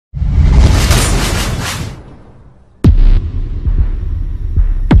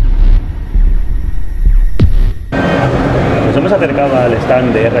hemos acercado al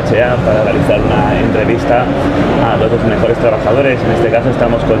stand de RHA para realizar una entrevista a dos de los mejores trabajadores. En este caso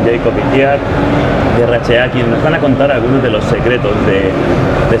estamos con Jakub y Iain de RHA, quienes nos van a contar algunos de los secretos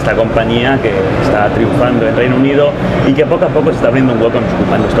de esta compañía que está triunfando en Reino Unido y que poco a poco se está abriendo un hueco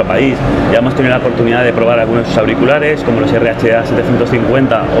en nuestro país. Ya hemos tenido la oportunidad de probar algunos de sus auriculares, como los RHA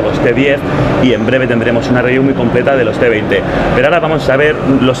 750 o los T10, y en breve tendremos una review muy completa de los T20. Pero ahora vamos a ver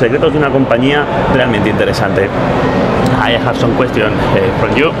los secretos de una compañía realmente interesante. I have some questions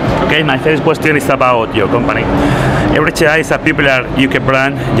from you. Okay, my first question is about your company. RHA is a popular UK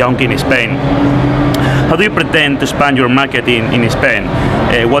brand, young in Spain. How do you pretend to expand your marketing in Spain?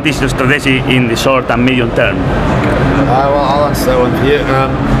 What is your strategy in the short and medium term? Well, I'll answer that one for you.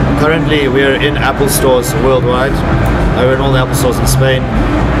 Currently, we're in Apple stores worldwide. We're in all the Apple stores in Spain.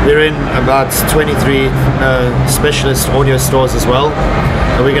 We're in about 23 specialist audio stores as well.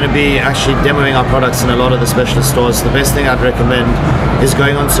 We're going to be actually demoing our products in a lot of the specialist stores. The best thing I'd recommend is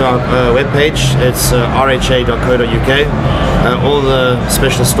going onto our webpage. It's rha.co.uk. All the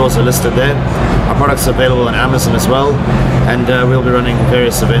specialist stores are listed there. Our products are available on Amazon as well, and we'll be running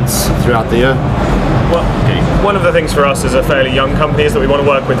various events throughout the year. Well, one of the things for us as a fairly young company is that we want to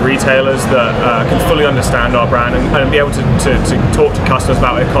work with retailers that can fully understand our brand and be able to talk to customers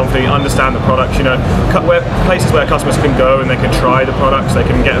about it confidently, understand the products. You know, places where customers can go and they can try the products, they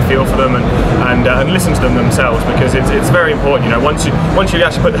can get a feel for them and listen to them themselves, because it's very important. You know, once you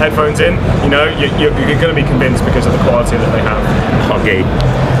actually put the headphones in, you know, you're going to be convinced because of the quality that they have. Okay.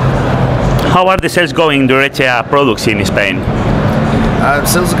 How are the sales going to RHA products in Spain?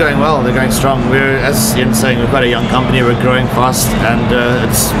 Sales are going well, they're going strong. We're, as Iain's saying, we're quite a young company, we're growing fast, and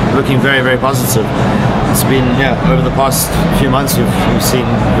it's looking very, very positive. It's been, over the past few months we've seen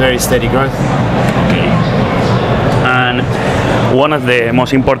very steady growth. Okay. And one of the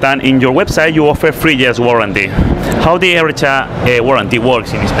most important, in your website you offer 3 years warranty. How the RHA warranty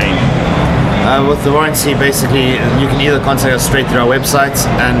works in Spain? With the warranty, basically you can either contact us straight through our website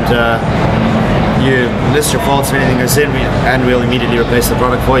and you list your faults, if anything goes in, and we'll immediately replace the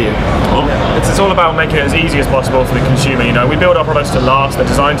product for you. It's all about making it as easy as possible for the consumer. You know, we build our products to last, they're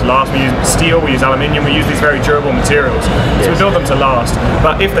designed to last. We use steel, we use aluminium, we use these very durable materials. So we build them to last.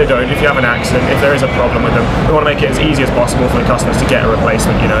 But if they don't, if you have an accident, if there is a problem with them, we want to make it as easy as possible for the customers to get a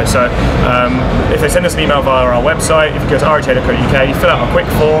replacement, you know. So if they send us an email via our website, if you go to rha.co.uk, you fill out a quick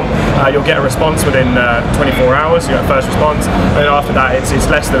form, you'll get a response within 24 hours, you get a first response, and after that it's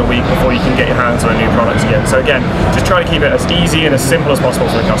less than a week before you can get your hands on a new product again. So again, just try to keep it as easy and as simple as possible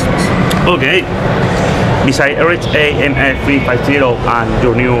for the customers. Okay. Besides RHA MF350 and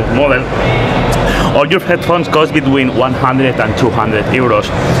your new model, all your headphones cost between 100 and 200 euros.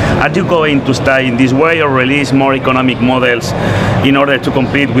 Are you going to stay in this way or release more economic models in order to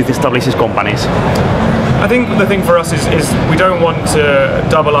compete with established companies? I think the thing for us is we don't want to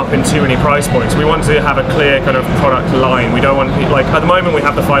double up in too many price points. We want to have a clear kind of product line. We don't want to, like, at the moment we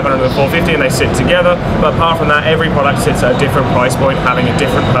have the 500 and the 450 and they sit together, but apart from that every product sits at a different price point, having a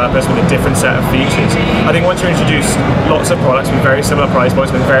different purpose with a different set of features. I think once you introduce lots of products with very similar price points,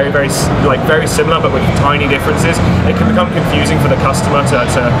 with very similar but with tiny differences, it can become confusing for the customer to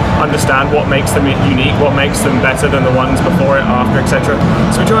understand what makes them unique, what makes them better than the ones before it, after, etc.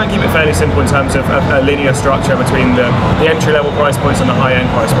 So we try and keep it fairly simple in terms of a linear structure between the entry-level price points and the high-end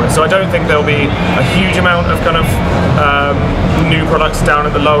price points. So I don't think there'll be a huge amount of kind of new products down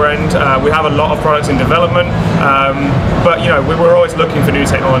at the lower end. We have a lot of products in development, but you know, we're always looking for new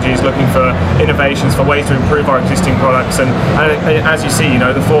technologies, looking for innovations, for ways to improve our existing products. And as you see, you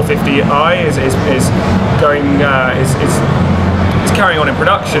know, the 450i is going it's carrying on in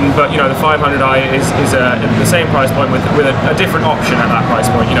production, but you know, the 500i is the same price point with a different option at that price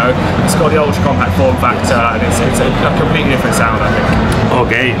point. You know, it's got the ultra compact form factor, and it's a completely different sound, I think.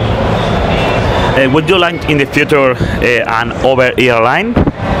 Okay. Would you like in the future an over-ear line?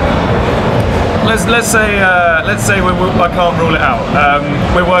 Let's say I can't rule it out.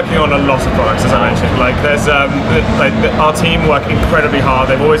 We're working on a lot of products, as I mentioned. Like there's our team work incredibly hard.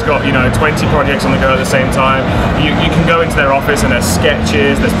 They've always got, you know, 20 projects on the go at the same time. You can go into their office and there's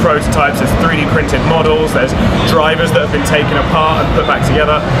sketches, there's prototypes, there's 3D printed models, there's drivers that have been taken apart and put back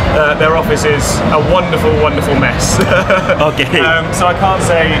together. Their office is a wonderful, wonderful mess. Okay. So I can't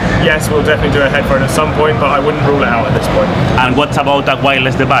say yes, we'll definitely do a headphone at some point, but I wouldn't rule it out at this point. And what about a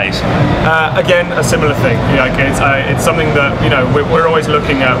wireless device? Again, again, a similar thing. Like it's something that, you know, we're always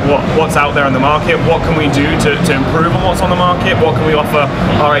looking at what's out there in the market. What can we do to improve on what's on the market? What can we offer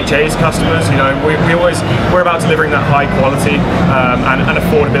RHA's customers? You know, we're about delivering that high quality and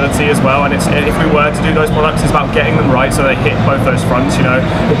affordability as well. And if we were to do those products, it's about getting them right so they hit both those fronts. You know,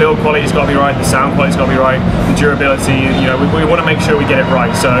 the build quality's got to be right, the sound quality's got to be right, the durability. You know, we want to make sure we get it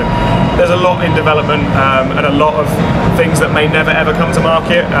right. So there's a lot in development and a lot of things that may never ever come to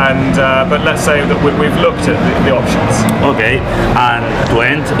market. And but let's say that we've looked at the options. Okay, and to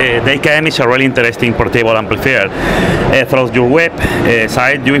end, the AKM is a really interesting portable amplifier. Through your web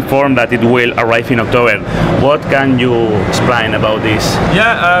site, you inform that it will arrive in October. What can you explain about this?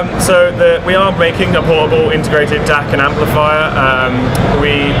 Yeah, so we are making a portable integrated DAC and amplifier.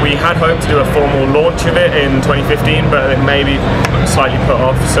 We had hoped to do a formal launch of it in 2015, but it may be slightly put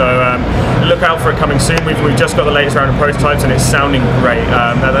off. So look out for it coming soon. We've just got the latest round of prototypes, and it's sounding great.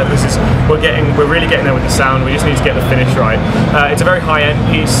 We're really getting there with the sound. We just need to get the finish right. It's a very high-end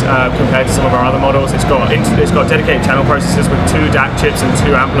piece compared to some of our other models. It's got dedicated channel processors with 2 DAC chips and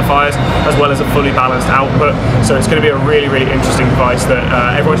 2 amplifiers, as well as a fully balanced output. So it's going to be a really, really interesting device that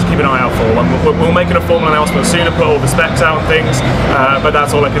everyone should keep an eye out for. We'll make it a formal announcement soon and put all the specs out and things, but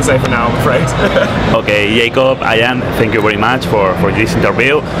that's all I can say for now, I'm afraid. Okay, Jakub, Iain, thank you very much for this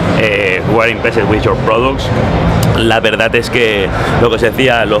interview. We're impressed with your products. La verdad es que, lo que os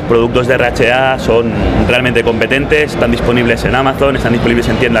decía, los productos de RHA son realmente competentes, están disponibles en Amazon, están disponibles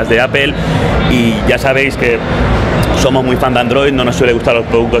en tiendas de Apple, y ya sabéis que somos muy fan de Android, no nos suele gustar los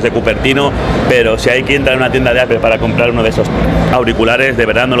productos de Cupertino, pero si hay que entrar en una tienda de Apple para comprar uno de esos auriculares, de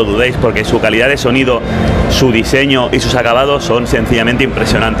verdad no lo dudéis, porque su calidad de sonido, su diseño y sus acabados son sencillamente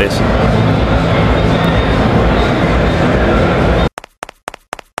impresionantes.